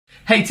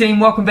Hey team,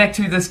 welcome back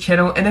to this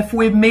channel, and if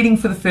we're meeting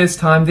for the first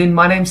time, then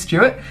my name's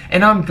Stewart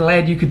and I'm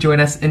glad you could join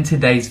us in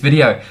today's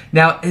video.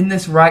 Now in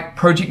this Wrike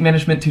project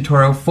management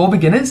tutorial for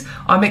beginners,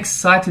 I'm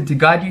excited to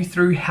guide you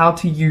through how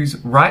to use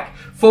Wrike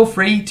for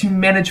free to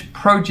manage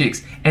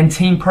projects and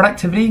team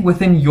productivity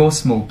within your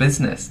small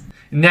business.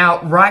 Now,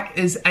 Wrike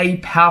is a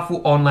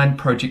powerful online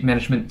project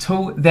management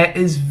tool that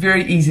is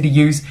very easy to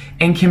use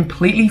and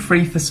completely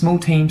free for small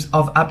teams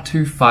of up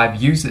to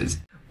 5 users.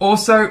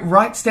 Also,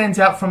 Wrike stands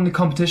out from the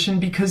competition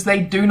because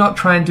they do not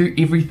try and do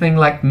everything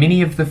like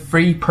many of the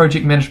free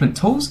project management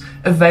tools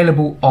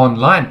available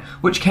online,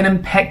 which can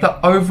impact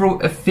the overall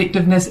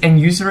effectiveness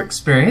and user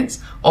experience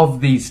of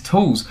these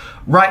tools.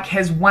 Wrike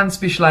has one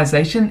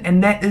specialization,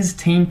 and that is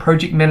team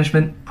project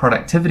management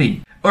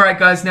productivity. Alright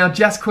guys, now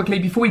just quickly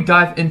before we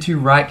dive into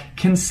Wrike,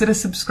 consider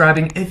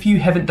subscribing if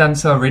you haven't done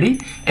so already,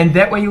 and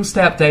that way you'll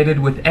stay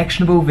updated with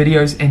actionable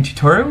videos and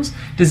tutorials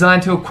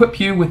designed to equip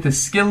you with the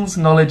skills,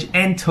 knowledge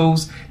and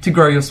tools to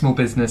grow your small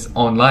business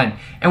online.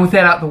 And with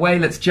that out the way,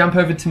 let's jump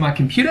over to my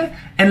computer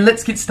and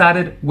let's get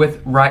started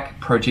with Wrike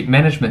project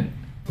management.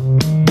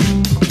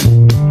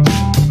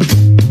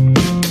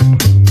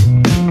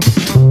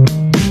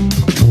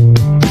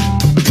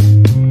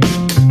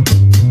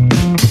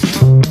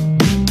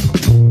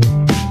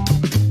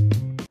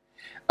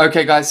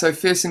 Okay guys, so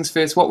first things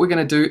first, what we're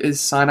going to do is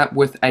sign up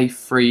with a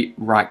free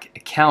Wrike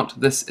account.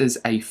 This is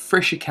a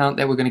fresh account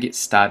that we're going to get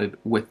started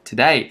with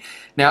today.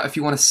 Now if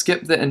you want to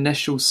skip the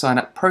initial sign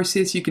up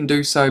process, you can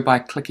do so by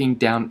clicking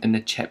down in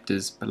the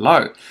chapters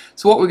below.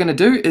 So what we're going to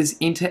do is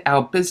enter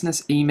our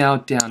business email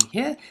down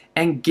here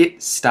and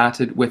get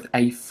started with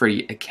a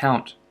free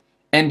account.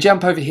 And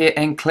jump over here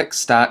and click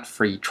Start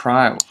Free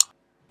Trial.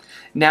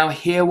 Now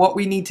here what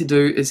we need to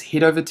do is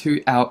head over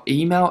to our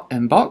email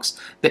inbox,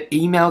 the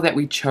email that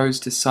we chose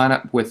to sign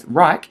up with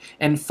Wrike,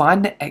 and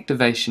find the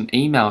activation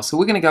email. So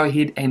we're going to go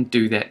ahead and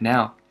do that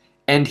now.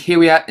 And here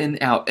we are in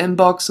our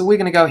inbox, so we're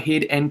going to go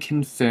ahead and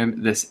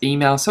confirm this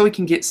email so we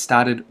can get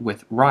started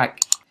with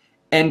Wrike.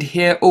 And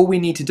here all we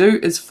need to do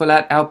is fill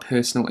out our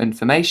personal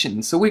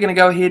information. So we're going to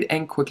go ahead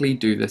and quickly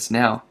do this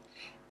now.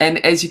 And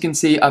as you can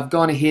see, I've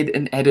gone ahead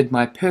and added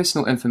my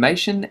personal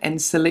information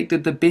and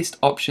selected the best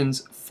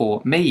options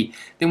for me.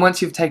 Then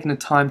once you've taken the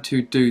time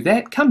to do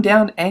that, come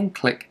down and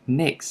click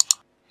Next.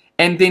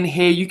 And then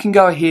here you can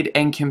go ahead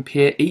and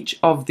compare each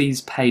of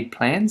these paid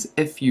plans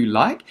if you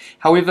like.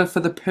 However,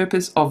 for the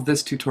purpose of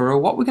this tutorial,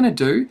 what we're going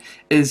to do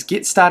is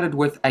get started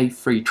with a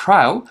free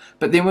trial,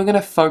 but then we're going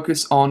to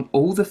focus on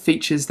all the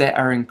features that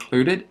are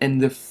included in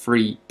the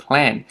free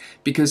plan,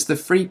 because the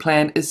free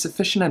plan is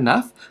sufficient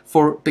enough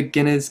for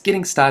beginners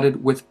getting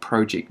started with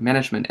project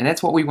management, and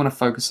that's what we want to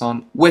focus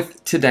on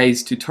with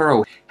today's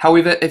tutorial.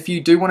 However, if you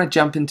do want to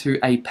jump into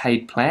a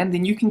paid plan,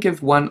 then you can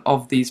give one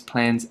of these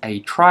plans a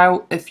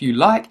trial if you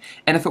like,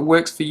 and if it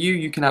works for you,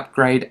 you can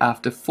upgrade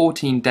after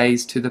 14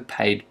 days to the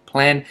paid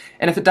plan,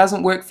 and if it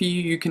doesn't work for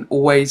you, you can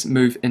always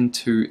move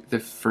into the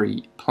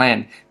free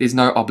plan. There's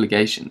no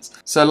obligations.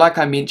 So like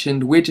I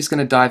mentioned, we're just going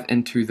to dive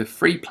into the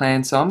free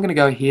plan, so I'm going to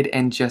go ahead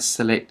and just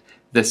select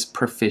this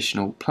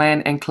professional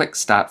plan and click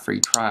Start Free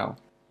Trial.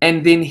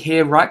 And then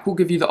here Wrike will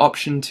give you the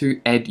option to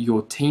add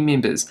your team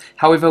members.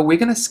 However, we're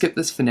going to skip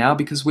this for now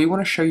because we want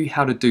to show you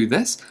how to do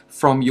this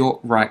from your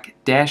Wrike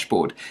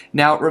dashboard.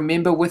 Now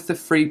remember, with the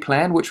free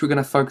plan, which we're going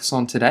to focus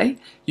on today,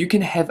 you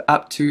can have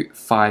up to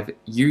 5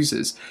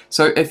 users.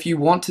 So if you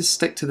want to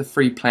stick to the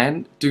free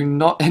plan, do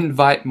not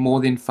invite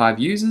more than 5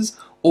 users,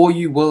 or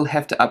you will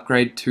have to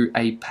upgrade to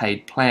a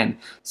paid plan.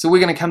 So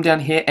we're going to come down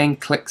here and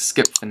click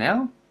Skip for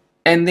now,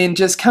 and then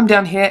just come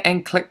down here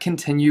and click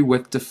Continue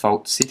with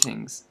default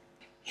settings.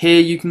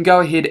 Here you can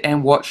go ahead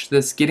and watch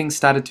this getting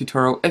started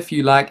tutorial if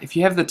you like. If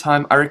you have the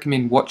time, I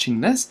recommend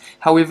watching this.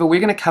 However,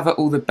 we're going to cover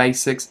all the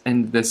basics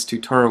in this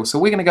tutorial. So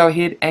we're going to go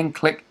ahead and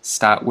click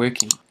Start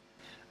Working.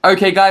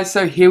 Okay guys,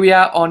 so here we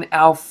are on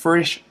our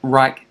fresh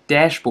Wrike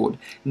dashboard.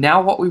 Now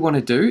what we want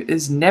to do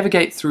is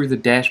navigate through the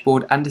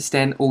dashboard,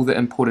 understand all the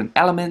important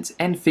elements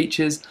and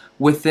features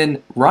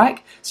within Wrike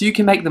so you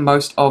can make the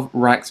most of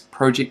Wrike's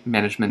project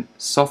management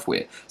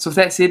software. So with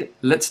that said,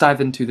 let's dive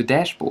into the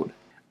dashboard.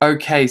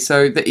 Okay,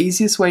 so the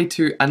easiest way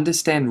to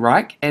understand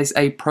Wrike as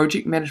a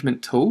project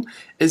management tool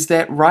is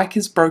that Wrike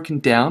is broken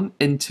down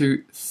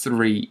into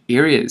 3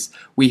 areas.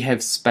 We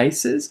have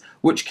spaces,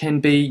 which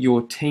can be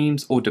your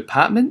teams or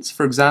departments.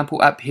 For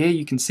example, up here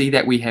you can see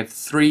that we have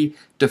 3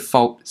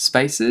 default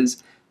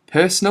spaces: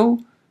 personal,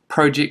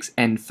 projects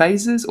and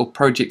phases, or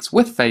projects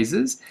with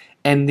phases,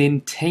 and then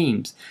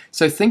teams.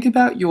 So think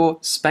about your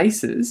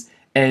spaces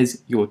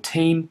as your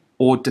team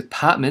or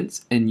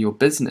departments in your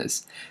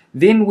business.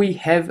 Then we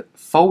have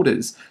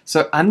folders.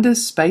 So under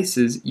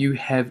spaces you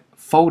have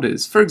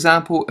folders. For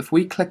example, if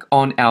we click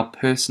on our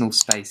personal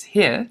space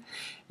here,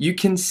 you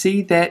can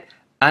see that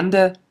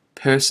under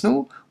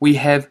personal we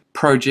have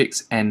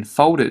projects and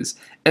folders.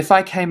 If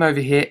I came over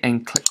here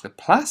and click the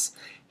plus,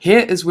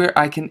 here is where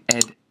I can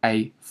add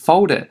a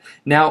folder.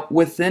 Now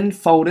within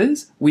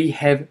folders we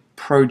have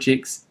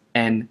projects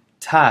and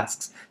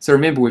tasks. So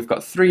remember, we've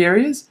got 3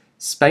 areas: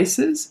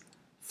 spaces,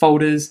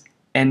 folders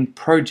and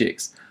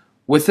projects.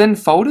 Within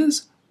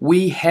folders,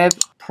 we have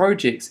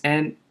projects,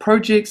 and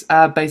projects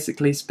are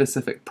basically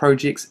specific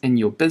projects in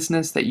your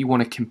business that you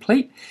want to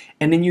complete,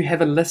 and then you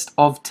have a list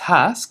of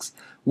tasks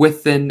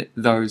within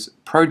those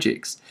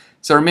projects.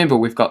 So remember,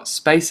 we've got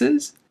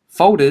spaces,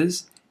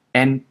 folders,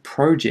 and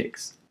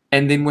projects.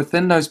 And then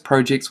within those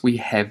projects, we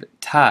have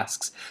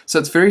tasks. So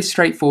it's very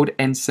straightforward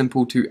and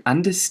simple to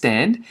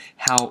understand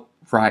how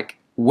Wrike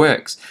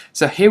works.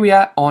 So here we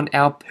are on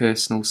our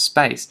personal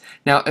space.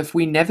 Now, if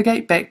we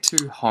navigate back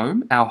to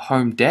home, our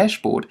home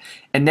dashboard,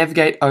 and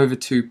navigate over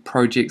to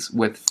projects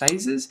with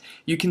phases,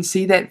 you can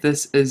see that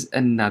this is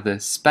another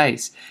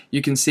space.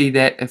 You can see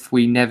that if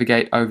we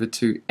navigate over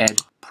to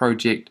add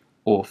project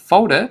or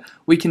folder,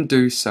 we can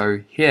do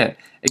so here.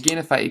 Again,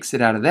 if I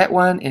exit out of that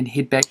one and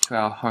head back to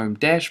our home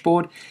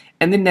dashboard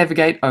and then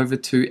navigate over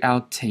to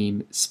our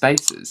team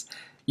spaces,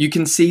 you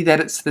can see that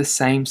it's the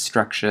same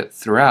structure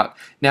throughout.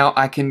 Now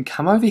I can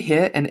come over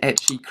here and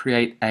actually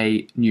create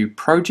a new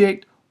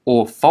project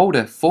or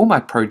folder for my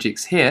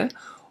projects here,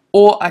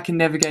 or I can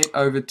navigate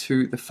over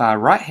to the far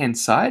right hand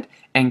side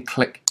and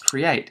click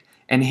create,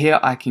 and here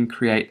I can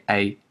create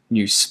a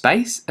new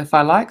space if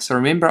I like. So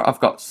remember,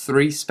 I've got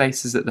 3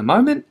 spaces at the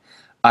moment.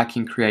 I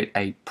can create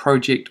a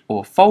project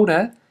or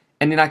folder,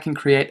 and then I can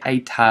create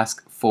a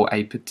task for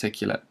a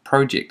particular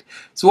project.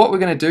 So what we're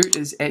going to do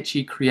is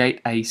actually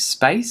create a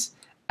space,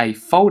 a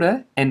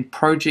folder, and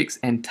projects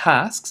and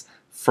tasks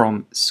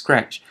from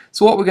scratch.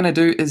 So what we're going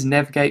to do is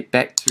navigate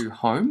back to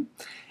home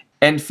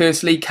and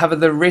firstly cover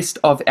the rest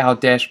of our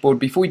dashboard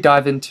before we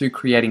dive into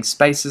creating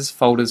spaces,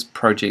 folders,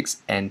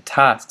 projects, and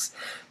tasks.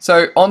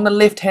 So on the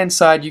left hand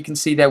side, you can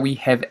see that we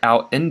have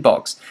our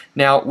inbox.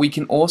 Now we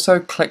can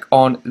also click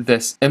on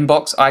this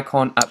inbox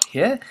icon up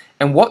here,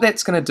 and what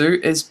that's going to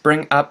do is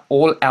bring up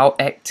all our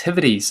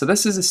activities. So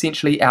this is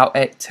essentially our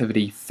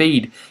activity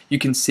feed. You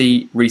can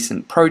see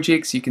recent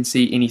projects, you can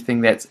see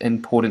anything that's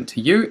important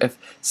to you. If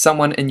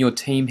someone in your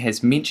team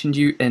has mentioned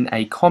you in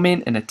a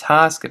comment, in a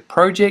task, a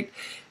project,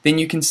 then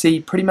you can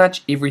see pretty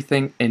much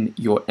everything in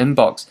your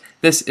inbox.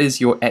 This is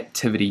your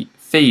activity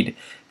feed.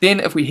 Then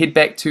if we head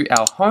back to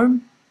our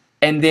home,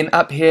 and then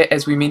up here,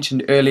 as we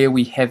mentioned earlier,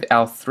 we have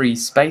our 3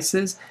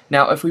 spaces.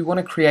 Now if we want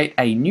to create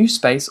a new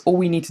space, all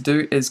we need to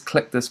do is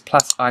click this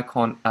plus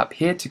icon up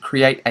here to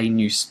create a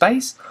new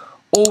space,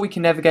 or we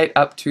can navigate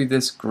up to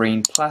this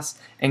green plus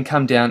and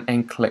come down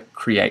and click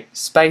create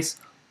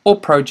space, or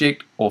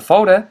project, or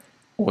folder,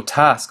 or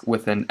task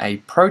within a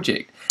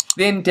project.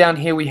 Then down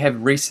here we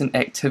have recent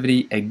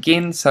activity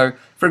again. So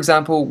for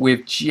example,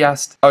 we've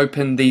just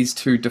opened these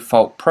 2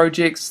 default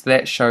projects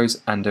that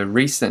shows under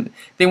recent.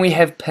 Then we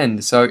have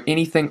pinned, so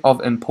anything of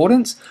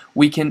importance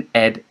we can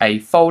add a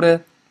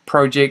folder,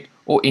 project,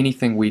 or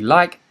anything we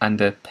like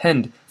under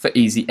pinned for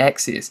easy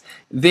access.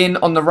 Then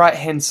on the right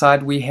hand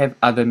side we have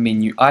other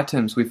menu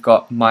items. We've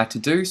got my to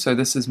do, so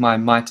this is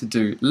my to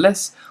do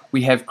list.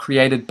 We have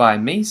created by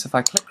me, so if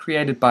I click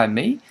created by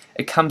me,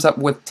 it comes up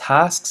with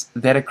tasks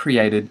that are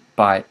created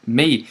by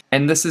me,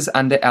 and this is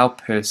under our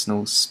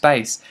personal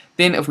space.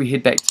 Then if we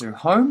head back to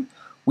home,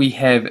 we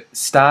have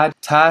starred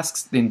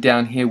tasks. Then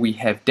down here we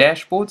have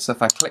dashboards, so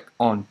if I click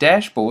on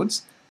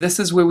dashboards, this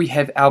is where we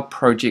have our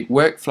project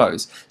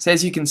workflows. So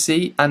as you can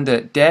see, under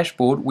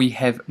dashboard we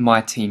have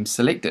my team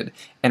selected,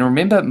 and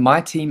remember,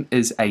 my team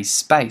is a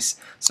space.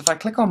 So if I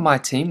click on my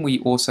team, we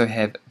also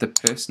have the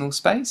personal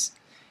space.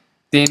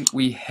 Then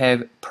we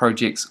have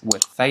projects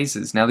with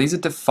phases. Now these are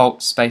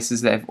default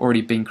spaces that have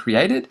already been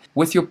created.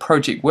 With your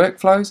project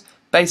workflows,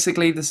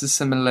 basically this is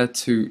similar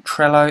to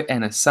Trello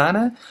and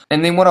Asana.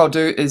 And then what I'll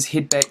do is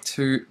head back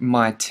to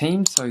my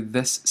team, so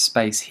this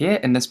space here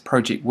in this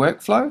project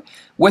workflow.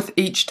 With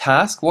each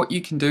task, what you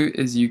can do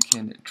is you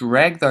can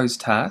drag those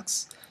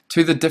tasks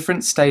to the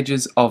different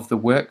stages of the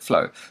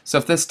workflow. So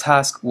if this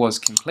task was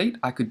complete,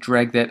 I could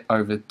drag that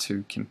over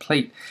to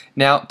complete.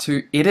 Now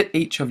to edit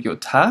each of your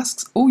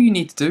tasks, all you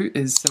need to do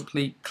is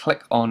simply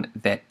click on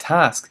that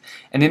task,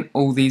 and then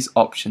all these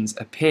options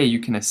appear. You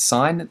can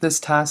assign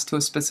this task to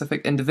a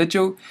specific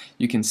individual,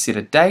 you can set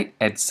a date,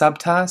 add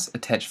subtasks,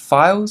 attach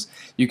files,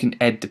 you can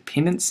add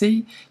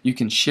dependency, you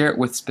can share it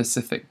with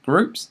specific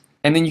groups,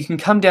 and then you can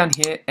come down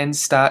here and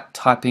start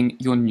typing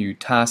your new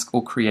task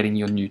or creating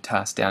your new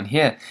task down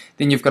here.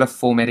 Then you've got a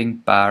formatting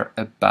bar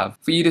above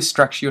for you to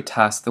structure your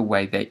task the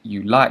way that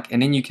you like.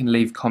 And then you can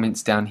leave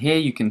comments down here.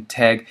 You can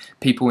tag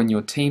people in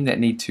your team that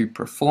need to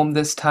perform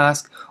this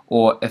task,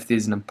 or if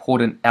there's an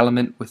important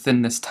element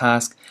within this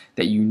task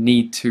that you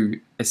need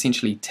to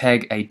essentially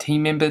tag a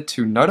team member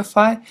to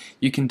notify,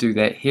 you can do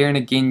that here. And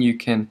again, you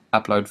can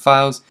upload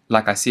files,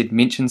 like I said,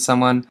 mention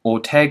someone or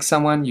tag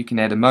someone, you can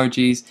add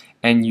emojis,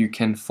 and you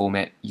can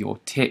format your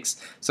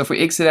text. So if we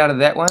exit out of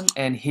that one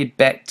and head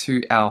back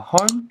to our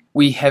home,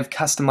 we have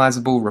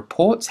customizable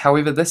reports.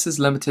 However, this is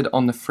limited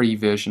on the free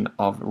version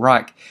of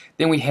Wrike.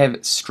 Then we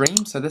have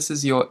stream. So this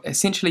is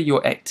essentially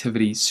your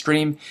activity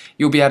stream.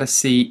 You'll be able to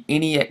see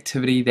any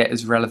activity that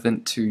is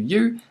relevant to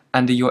you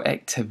under your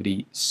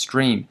activity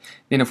stream.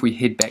 Then if we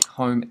head back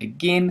home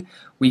again,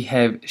 we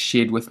have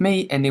shared with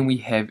me, and then we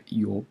have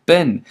your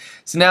bin.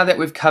 So now that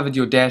we've covered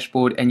your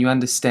dashboard and you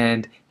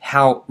understand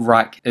how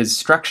Wrike is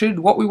structured,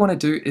 what we want to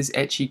do is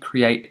actually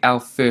create our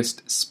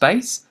first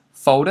space,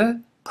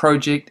 folder,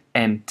 project,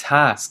 and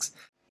tasks.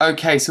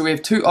 Okay, so we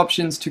have two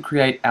options to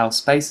create our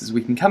spaces.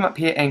 We can come up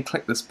here and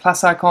click this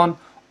plus icon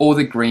or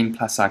the green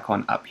plus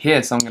icon up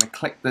here. So I'm going to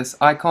click this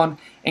icon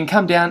and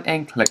come down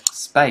and click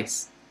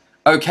space.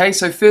 Okay,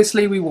 so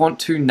firstly we want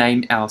to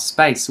name our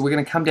space. So we're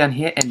going to come down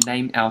here and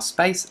name our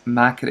space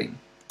marketing.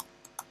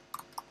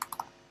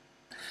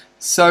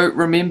 So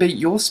remember,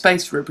 your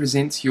space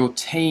represents your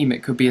team.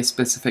 It could be a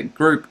specific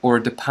group or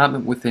a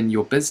department within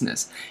your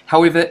business.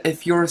 However,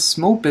 if you're a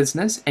small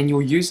business and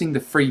you're using the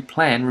free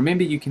plan,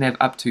 remember you can have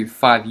up to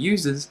 5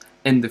 users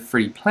in the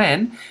free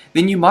plan,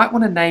 then you might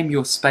want to name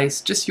your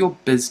space just your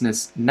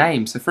business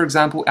name. So for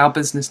example, our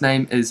business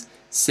name is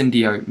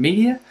Syndio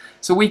Media.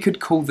 So we could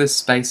call this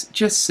space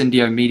just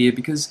Syndio Media,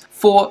 because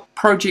for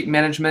project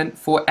management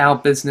for our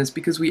business,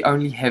 because we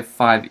only have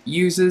 5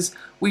 users,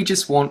 we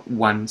just want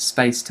one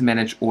space to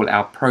manage all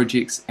our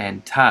projects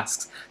and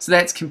tasks. So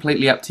that's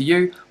completely up to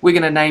you. We're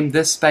going to name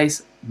this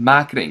space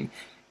marketing,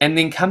 and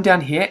then come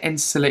down here and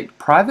select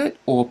private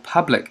or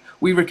public.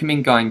 We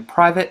recommend going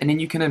private, and then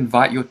you can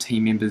invite your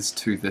team members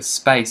to this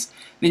space.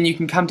 Then you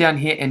can come down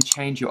here and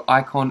change your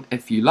icon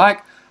if you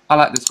like. I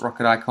like this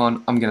rocket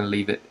icon. I'm going to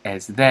leave it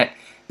as that.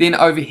 Then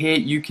over here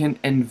you can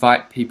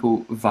invite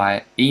people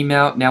via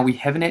email. Now we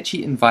haven't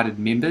actually invited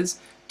members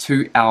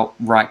to our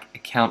Wrike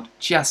account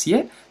just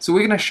yet, so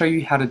we're going to show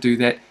you how to do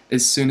that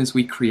as soon as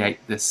we create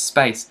this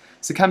space.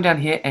 So come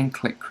down here and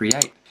click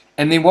create,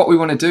 and then what we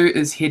want to do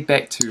is head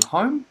back to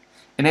home,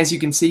 and as you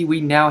can see we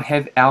now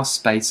have our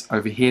space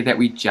over here that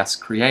we just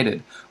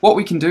created. What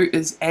we can do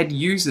is add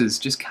users.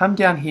 Just come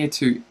down here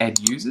to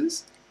add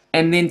users,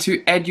 and then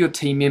to add your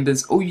team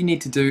members, all you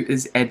need to do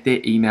is add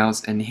their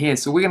emails in here.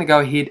 So we're going to go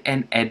ahead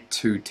and add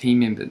 2 team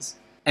members.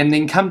 And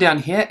then come down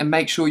here and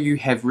make sure you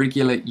have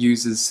regular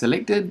users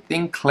selected,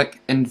 then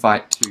click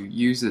invite to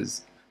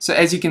users. So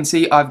as you can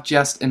see, I've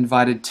just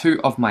invited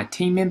 2 of my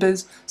team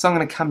members, so I'm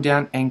going to come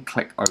down and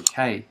click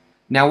OK.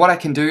 Now what I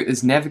can do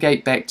is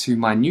navigate back to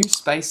my new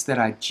space that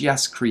I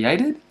just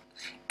created,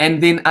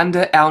 and then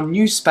under our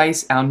new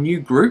space, our new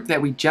group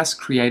that we just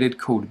created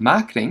called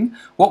marketing,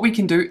 what we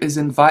can do is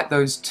invite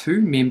those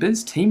 2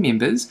 members, team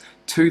members,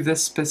 to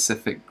this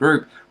specific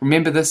group.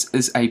 Remember, this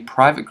is a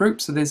private group,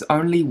 so there's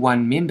only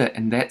one member,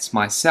 and that's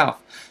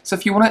myself. So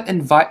if you want to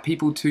invite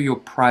people to your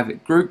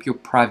private group, your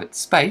private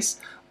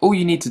space, all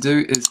you need to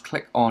do is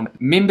click on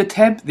Member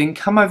tab, then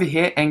come over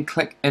here and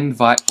click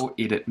Invite or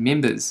Edit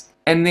Members.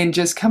 And then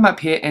just come up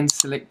here and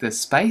select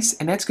this space,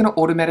 and that's going to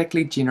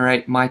automatically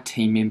generate my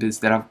team members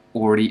that I've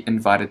already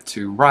invited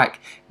to Wrike.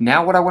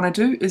 Now what I want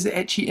to do is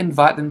actually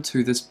invite them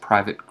to this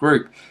private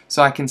group.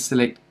 So I can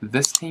select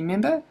this team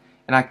member,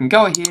 and I can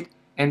go ahead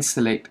and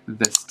select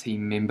this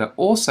team member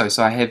also.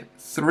 So I have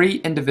 3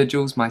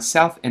 individuals,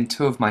 myself and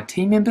 2 of my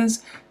team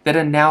members, that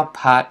are now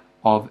part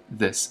of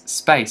this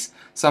space.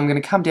 So I'm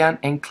going to come down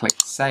and click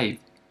Save.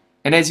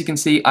 And as you can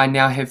see, I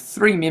now have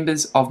 3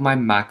 members of my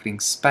marketing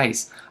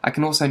space. I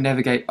can also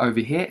navigate over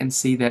here and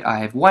see that I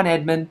have 1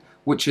 admin,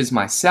 which is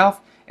myself,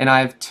 and I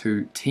have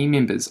 2 team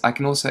members. I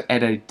can also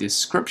add a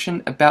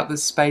description about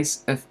this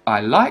space if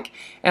I like,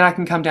 and I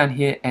can come down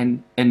here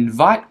and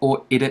invite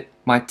or edit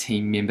my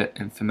team member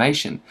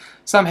information.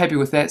 So I'm happy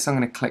with that, so I'm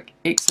going to click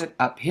Exit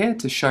up here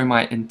to show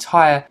my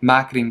entire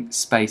marketing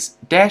space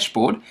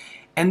dashboard.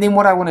 And then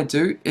what I want to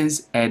do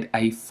is add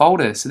a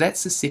folder. So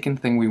that's the second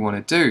thing we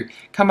want to do.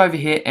 Come over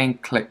here and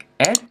click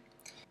Add,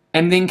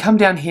 and then come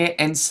down here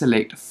and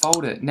select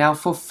Folder. Now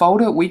for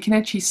folder, we can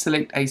actually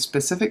select a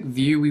specific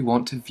view we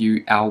want to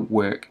view our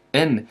work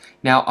in.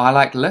 Now I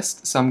like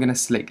List, so I'm going to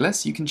select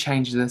List. You can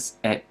change this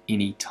at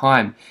any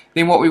time.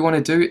 Then what we want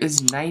to do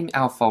is name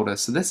our folder.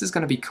 So this is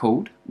going to be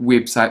called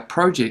Website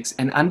Projects,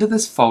 and under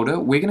this folder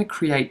we're going to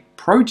create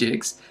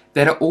projects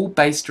that are all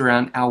based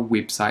around our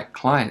website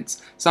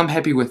clients. So I'm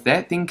happy with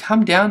that. Then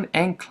come down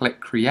and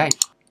click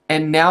Create.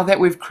 And now that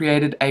we've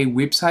created a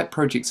website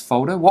projects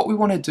folder, what we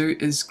want to do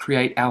is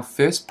create our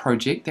first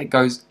project that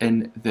goes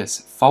in this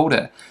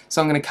folder.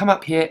 So I'm going to come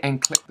up here and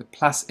click the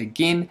plus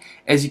again.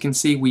 As you can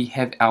see, we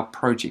have our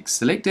project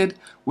selected.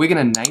 We're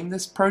going to name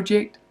this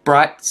project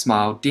Bright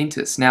Smile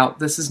Dentist. Now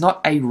this is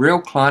not a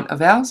real client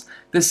of ours.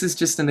 This is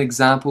just an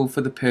example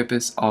for the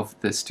purpose of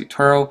this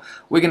tutorial.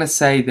 We're going to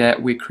say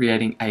that we're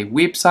creating a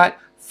website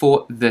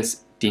for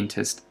this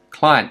dentist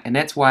client, and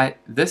that's why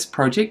this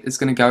project is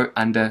going to go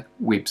under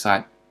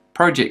website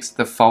projects,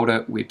 the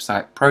folder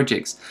website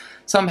projects.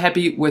 So I'm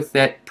happy with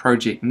that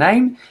project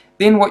name.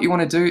 Then what you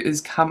want to do is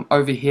come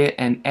over here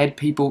and add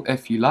people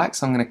if you like.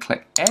 So I'm going to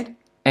click Add,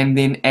 and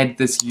then add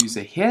this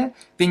user here.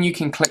 Then you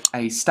can click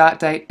a start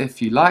date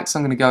if you like. So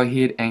I'm going to go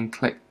ahead and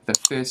click the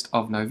 1st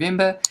of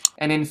November,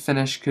 and then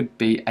finish could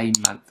be a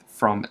month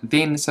from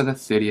then, so the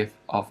 30th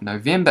of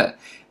November.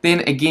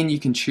 Then again, you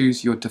can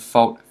choose your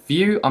default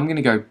view. I'm going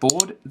to go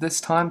board this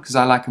time because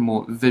I like a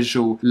more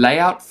visual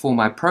layout for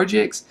my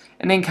projects,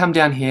 and then come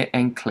down here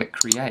and click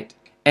Create.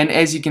 And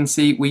as you can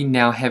see, we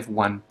now have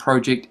one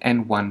project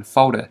and one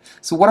folder.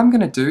 So what I'm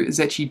going to do is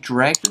actually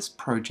drag this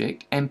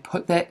project and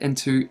put that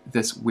into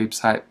this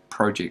website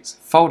projects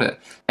folder.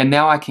 And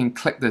now I can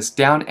click this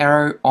down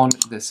arrow on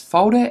this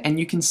folder and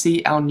you can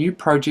see our new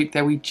project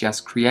that we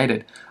just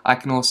created. I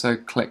can also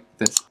click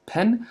this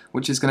pin,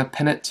 which is going to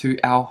pin it to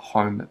our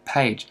home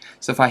page.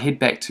 So if I head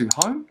back to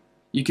home,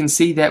 you can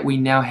see that we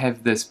now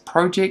have this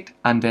project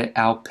under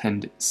our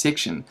pinned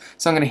section.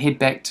 So I'm going to head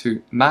back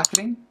to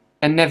marketing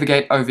and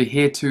navigate over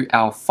here to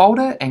our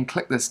folder and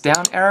click this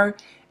down arrow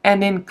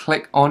and then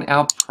click on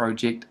our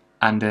project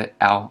under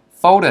our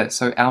folder.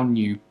 So our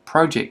new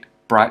project,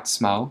 Bright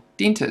Smile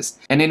Dentist.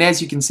 And then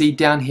as you can see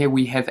down here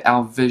we have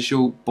our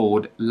visual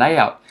board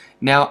layout.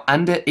 Now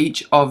under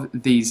each of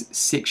these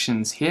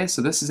sections here,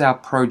 so this is our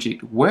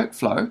project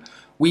workflow,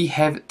 we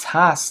have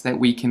tasks that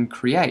we can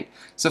create.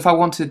 So if I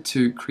wanted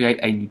to create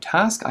a new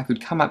task, I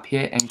could come up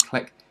here and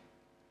click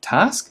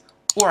task,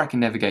 or I can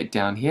navigate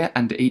down here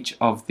under each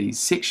of these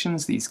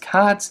sections, these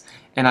cards,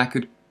 and I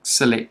could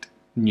select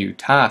new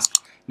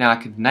task. Now I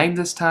could name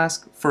this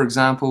task. For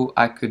example,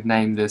 I could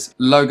name this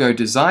logo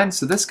design.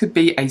 So this could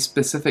be a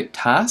specific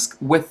task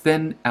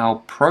within our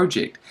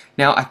project.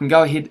 Now I can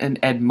go ahead and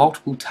add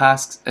multiple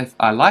tasks if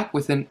I like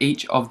within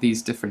each of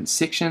these different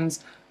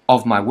sections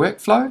of my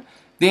workflow.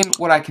 Then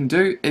what I can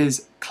do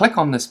is click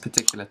on this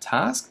particular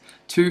task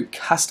to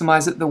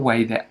customize it the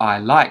way that I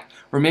like.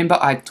 Remember,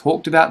 I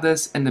talked about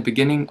this in the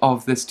beginning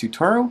of this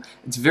tutorial.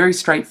 It's very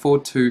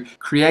straightforward to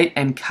create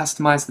and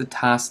customize the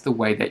task the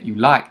way that you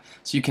like.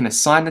 So you can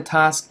assign the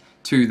task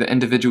to the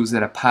individuals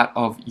that are part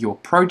of your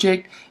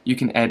project. You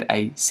can add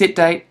a set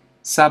date,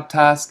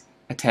 subtask,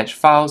 attach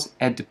files,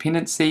 add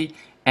dependency,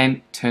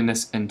 and turn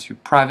this into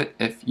private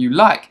if you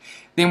like.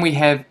 Then we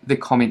have the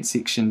comment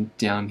section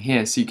down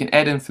here. So you can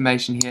add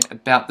information here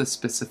about the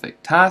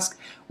specific task.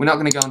 We're not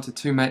going to go into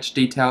too much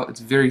detail. It's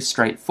very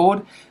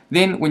straightforward.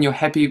 Then when you're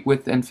happy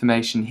with the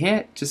information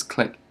here, just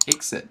click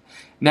exit.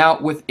 Now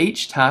with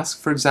each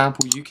task, for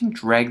example, you can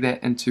drag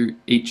that into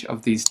each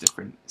of these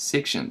different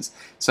sections.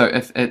 So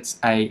if it's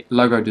a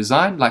logo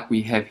design like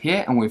we have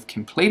here and we've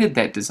completed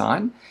that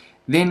design,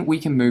 then we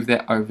can move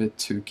that over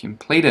to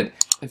completed.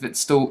 If it's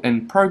still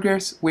in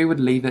progress, we would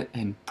leave it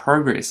in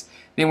progress.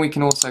 Then we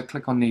can also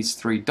click on these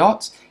three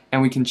dots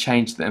and we can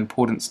change the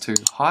importance to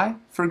high,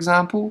 for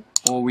example,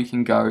 or we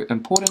can go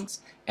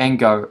importance and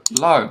go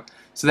low.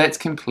 So that's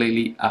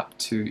completely up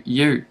to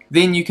you.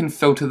 Then you can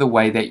filter the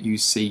way that you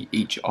see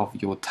each of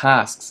your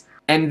tasks.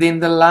 And then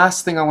the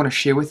last thing I want to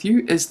share with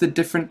you is the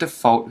different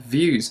default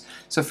views.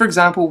 So for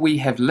example, we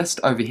have list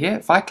over here.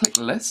 If I click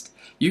list,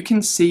 you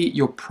can see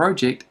your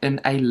project in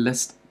a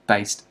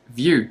list-based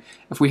view.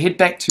 If we head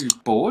back to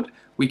board,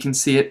 we can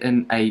see it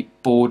in a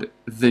board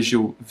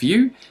visual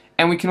view,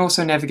 and we can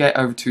also navigate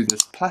over to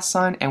this plus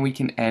sign and we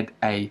can add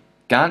a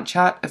Gantt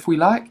chart if we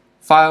like,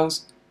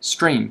 files,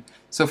 stream.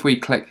 So if we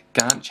click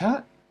Gantt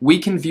chart, we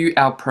can view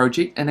our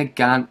project in a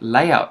Gantt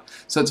layout.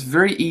 So it's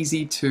very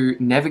easy to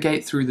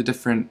navigate through the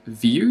different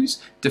views,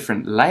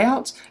 different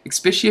layouts,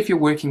 especially if you're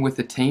working with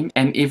a team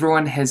and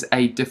everyone has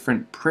a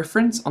different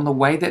preference on the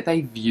way that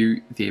they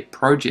view their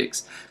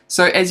projects.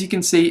 So as you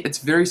can see, it's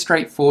very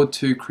straightforward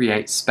to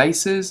create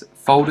spaces,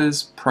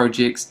 folders,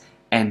 projects,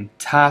 and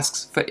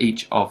tasks for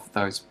each of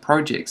those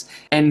projects.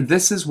 And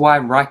this is why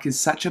Wrike is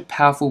such a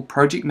powerful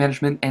project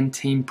management and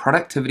team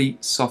productivity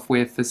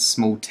software for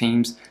small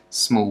teams,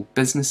 small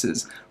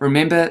businesses.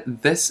 Remember,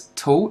 this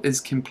tool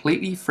is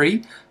completely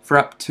free for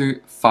up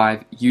to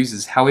 5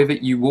 users. However,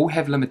 you will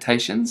have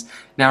limitations.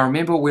 Now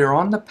remember, we're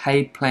on the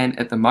paid plan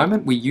at the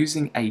moment. We're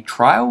using a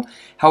trial.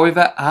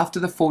 However, after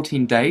the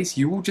 14 days,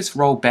 you will just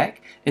roll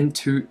back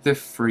into the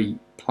free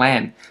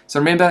plan. So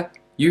remember,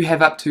 you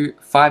have up to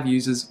 5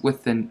 users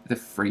within the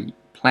free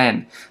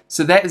plan.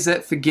 So that is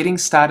it for getting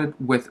started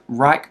with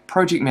Wrike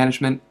Project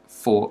Management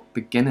for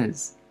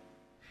beginners.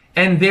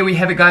 And there we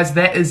have it, guys.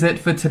 That is it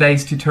for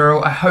today's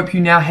tutorial. I hope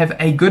you now have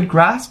a good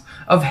grasp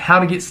of how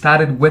to get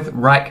started with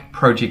Wrike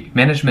Project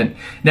Management.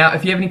 Now,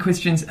 if you have any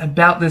questions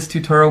about this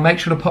tutorial, make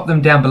sure to pop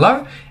them down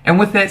below. And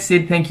with that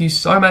said, thank you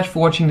so much for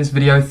watching this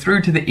video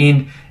through to the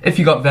end. If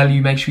you got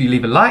value, make sure you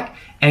leave a like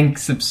and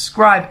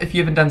subscribe if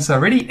you haven't done so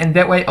already. And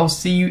that way I'll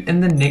see you in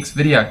the next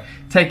video.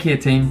 Take care,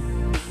 team.